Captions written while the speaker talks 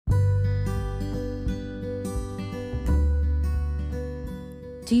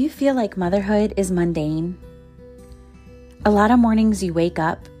Do you feel like motherhood is mundane? A lot of mornings you wake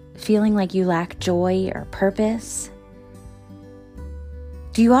up feeling like you lack joy or purpose?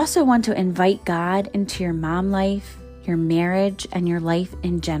 Do you also want to invite God into your mom life, your marriage, and your life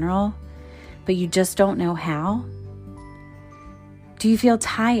in general, but you just don't know how? Do you feel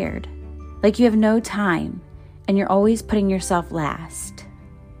tired, like you have no time, and you're always putting yourself last?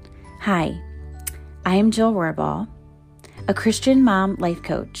 Hi, I am Jill Rohrbal, a Christian mom life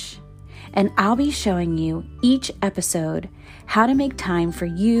coach, and I'll be showing you each episode how to make time for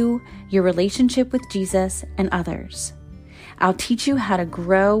you, your relationship with Jesus, and others. I'll teach you how to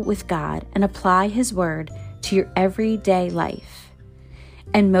grow with God and apply His Word to your everyday life.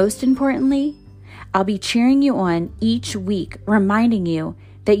 And most importantly, I'll be cheering you on each week, reminding you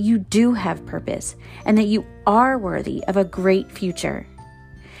that you do have purpose and that you are worthy of a great future.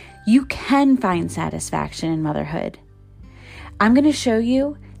 You can find satisfaction in motherhood. I'm going to show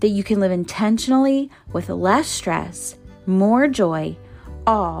you that you can live intentionally with less stress, more joy,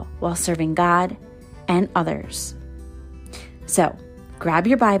 all while serving God and others. So, grab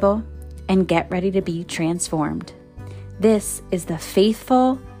your Bible and get ready to be transformed. This is the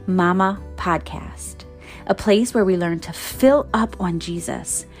Faithful Mama Podcast, a place where we learn to fill up on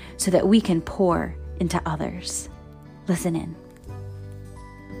Jesus so that we can pour into others. Listen in.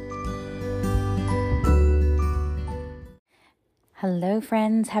 Hello,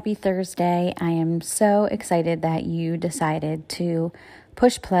 friends. Happy Thursday. I am so excited that you decided to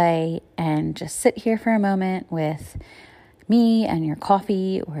push play and just sit here for a moment with me and your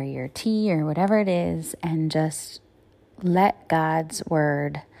coffee or your tea or whatever it is, and just let God's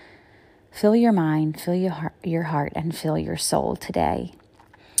Word fill your mind, fill your heart, and fill your soul today.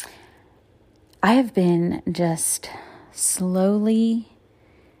 I have been just slowly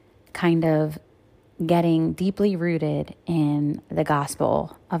kind of getting deeply rooted in the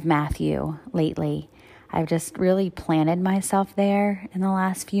Gospel of Matthew lately. I've just really planted myself there in the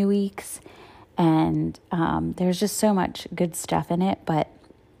last few weeks, and there's just so much good stuff in it. But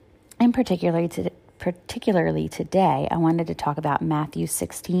in particularly today, I wanted to talk about Matthew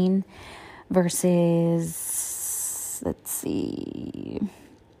 16 verses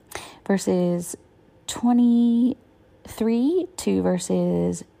 23 to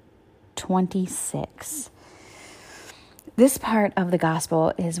verses 26. This part of the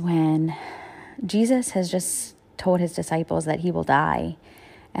gospel is when Jesus has just told his disciples that he will die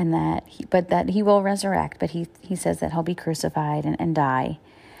and that he will resurrect, but he says that he'll be crucified and die.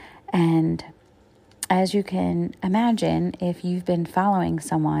 And as you can imagine, if you've been following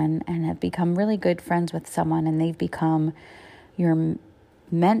someone and have become really good friends with someone and they've become your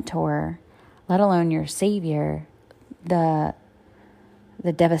mentor, let alone your savior, the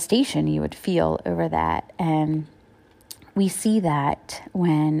devastation you would feel over that. And we see that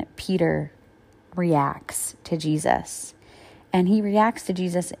when Peter reacts to Jesus. And he reacts to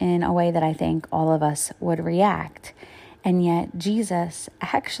Jesus in a way that I think all of us would react. And yet Jesus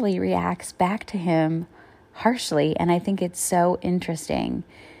actually reacts back to him harshly. And I think it's so interesting.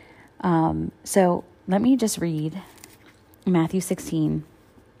 So let me just read Matthew 16,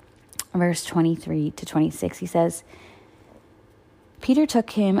 verse 23 to 26. He says, Peter took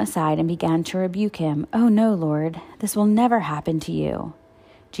him aside and began to rebuke him. "Oh no, Lord, this will never happen to you."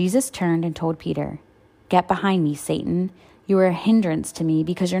 Jesus turned and told Peter, "Get behind me, Satan. You are a hindrance to me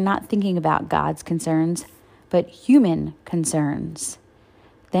because you're not thinking about God's concerns, but human concerns."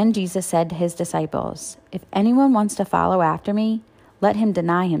 Then Jesus said to his disciples, "If anyone wants to follow after me, let him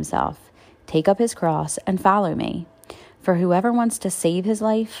deny himself, take up his cross, and follow me. For whoever wants to save his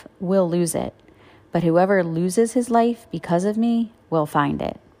life will lose it, but whoever loses his life because of me will find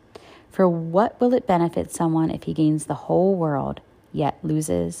it. For what will it benefit someone if he gains the whole world, yet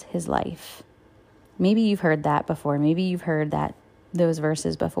loses his life?" Maybe you've heard that before. Maybe you've heard those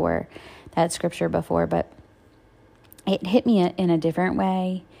verses before, that scripture before, but it hit me in a different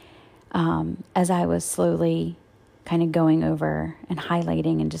way as I was slowly kind of going over and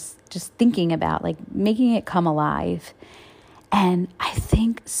highlighting and just thinking about, like, making it come alive. And I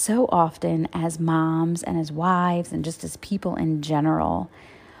think so often as moms and as wives and just as people in general,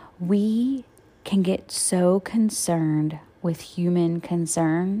 we can get so concerned with human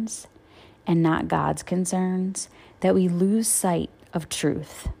concerns and not God's concerns that we lose sight of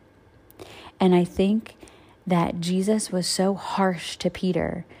truth. And I think that Jesus was so harsh to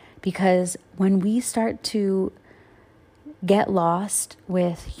Peter because when we start to get lost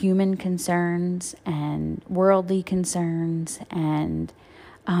with human concerns and worldly concerns and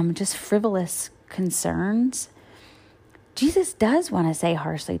just frivolous concerns, Jesus does want to say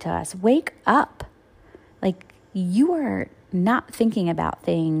harshly to us, wake up. Like, you are not thinking about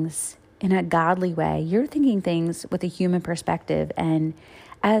things in a godly way. You're thinking things with a human perspective. And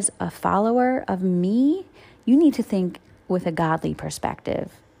as a follower of me, you need to think with a godly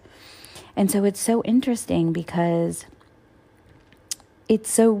perspective. And so it's so interesting because it's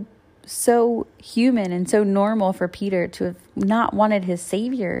so human and so normal for Peter to have not wanted his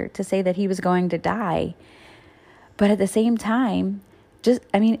Savior to say that he was going to die. But at the same time,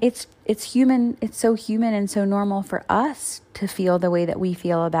 it's human. It's so human and so normal for us to feel the way that we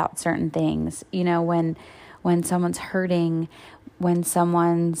feel about certain things. You know, when someone's hurting, when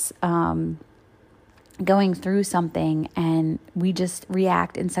someone's going through something, and we just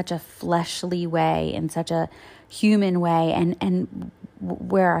react in such a fleshly way, in such a human way, and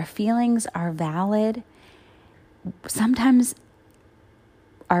where our feelings are valid, sometimes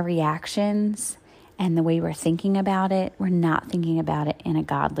our reactions and the way we're thinking about it, we're not thinking about it in a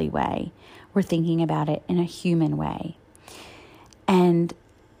godly way. We're thinking about it in a human way. And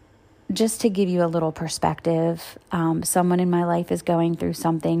just to give you a little perspective, someone in my life is going through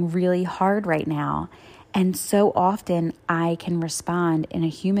something really hard right now. And so often I can respond in a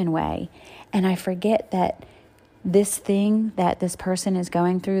human way. And I forget that this thing that this person is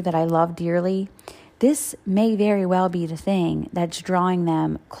going through that I love dearly, this may very well be the thing that's drawing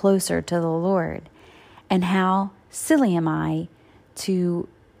them closer to the Lord. And how silly am I to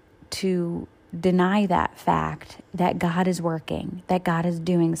deny that fact that God is working, that God is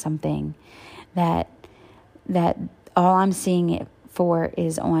doing something, that all I'm seeing it for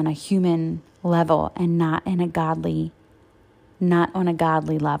is on a human level and not on a godly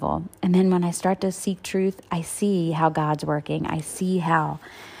level. And then when I start to seek truth, I see how God's working. I see how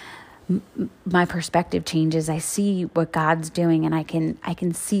my perspective changes. I see what God's doing, and I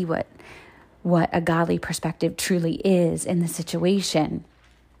can see what a godly perspective truly is in the situation.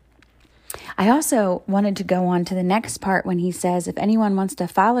 I also wanted to go on to the next part when he says, if anyone wants to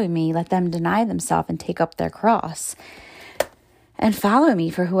follow me, let them deny themselves and take up their cross and follow me.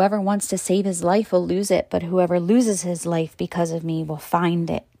 For whoever wants to save his life will lose it, but whoever loses his life because of me will find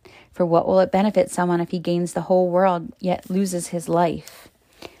it. For what will it benefit someone if he gains the whole world yet loses his life?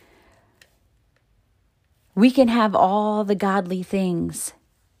 We can have all the godly things.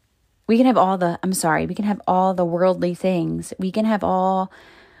 We can have all the worldly things. We can have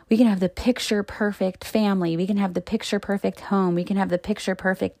the picture perfect family. We can have the picture perfect home. We can have the picture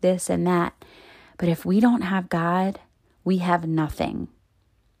perfect this and that. But if we don't have God, we have nothing.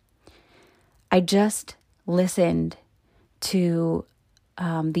 I just listened to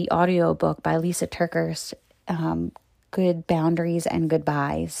the audiobook by Lisa Turker's Good Boundaries and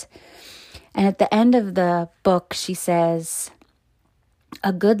Goodbyes. And at the end of the book, she says,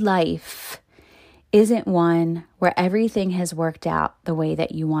 a good life isn't one where everything has worked out the way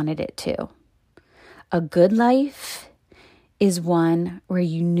that you wanted it to. A good life is one where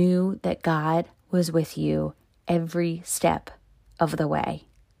you knew that God was with you every step of the way.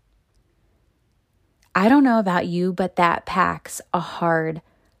 I don't know about you, but that packs a hard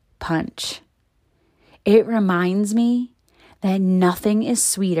punch. It reminds me that nothing is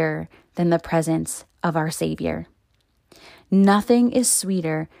sweeter than the presence of our Savior. Nothing is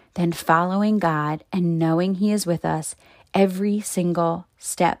sweeter than following God and knowing He is with us every single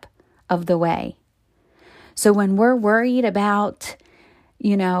step of the way. So when we're worried about,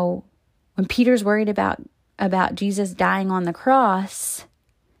 when Peter's worried about Jesus dying on the cross,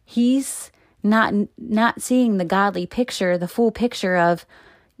 he's not seeing the godly picture, the full picture of,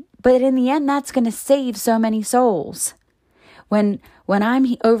 but in the end, that's going to save so many souls. When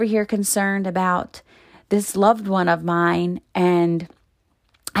I'm over here concerned about this loved one of mine, and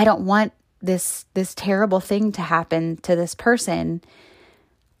I don't want this terrible thing to happen to this person,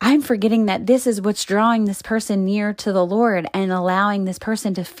 I'm forgetting that this is what's drawing this person near to the Lord and allowing this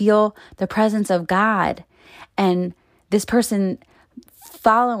person to feel the presence of God, and this person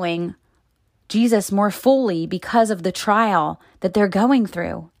following Jesus more fully because of the trial that they're going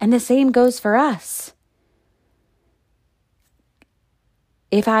through. And the same goes for us.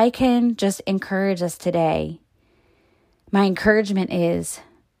 If I can just encourage us today, my encouragement is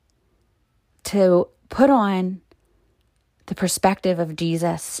to put on the perspective of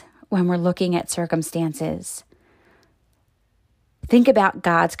Jesus when we're looking at circumstances. Think about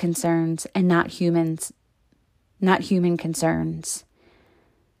God's concerns and not human concerns.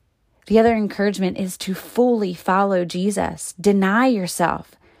 The other encouragement is to fully follow Jesus. Deny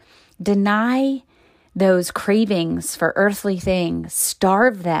yourself. Deny those cravings for earthly things,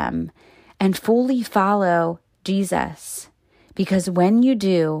 starve them, and fully follow Jesus. Because when you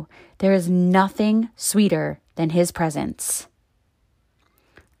do, there is nothing sweeter than His presence.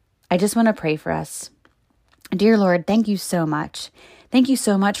 I just want to pray for us. Dear Lord, thank you so much. Thank you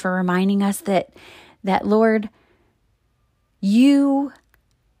so much for reminding us that Lord, you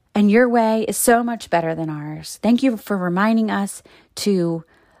and your way is so much better than ours. Thank you for reminding us to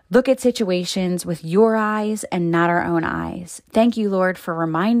look at situations with your eyes and not our own eyes. Thank you, Lord, for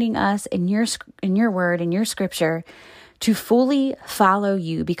reminding us in your word, in your scripture, to fully follow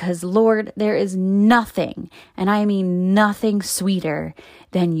you, because Lord, there is nothing, and I mean nothing, sweeter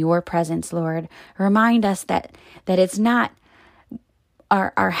than your presence, Lord. Remind us that it's not,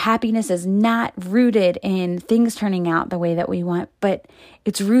 our happiness is not rooted in things turning out the way that we want, but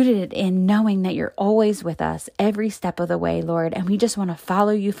it's rooted in knowing that you're always with us every step of the way, Lord. And we just want to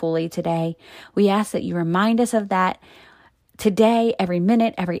follow you fully today. We ask that you remind us of that today, every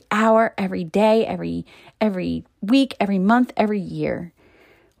minute, every hour, every day, every week, every month, every year.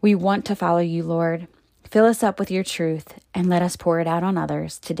 We want to follow you, Lord. Fill us up with your truth and let us pour it out on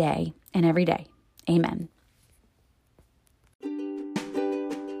others today and every day. Amen.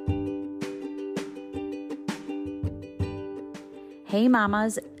 Hey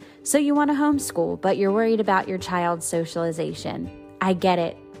mamas, so you want to homeschool, but you're worried about your child's socialization. I get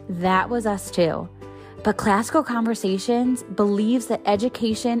it. That was us too. But Classical Conversations believes that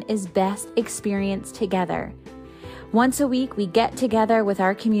education is best experienced together. Once a week, we get together with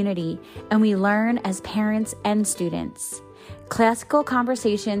our community and we learn as parents and students. Classical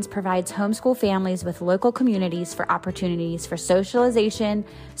Conversations provides homeschool families with local communities for opportunities for socialization,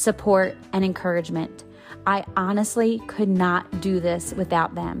 support, and encouragement. I honestly could not do this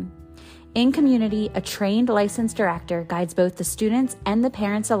without them. In community, a trained licensed director guides both the students and the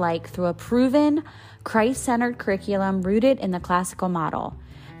parents alike through a proven, Christ-centered curriculum rooted in the classical model.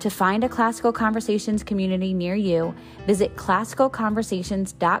 To find a Classical Conversations community near you, visit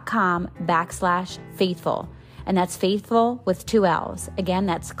classicalconversations.com/faithful. And that's faithful with 2 L's. Again,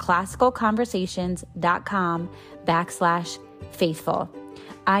 that's classicalconversations.com/faithful.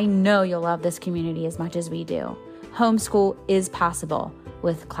 I know you'll love this community as much as we do. Homeschool is possible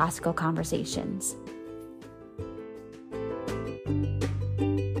with Classical Conversations.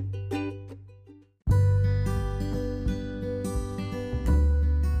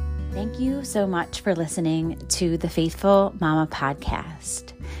 Thank you so much for listening to the Faithful Mama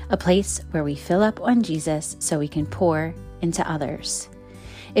podcast, a place where we fill up on Jesus so we can pour into others.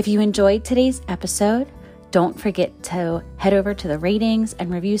 If you enjoyed today's episode, don't forget to head over to the ratings and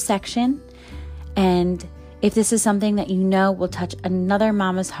review section. And if this is something that you know will touch another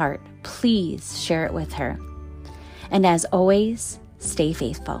mama's heart, please share it with her. And as always, stay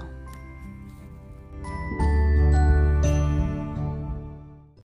faithful.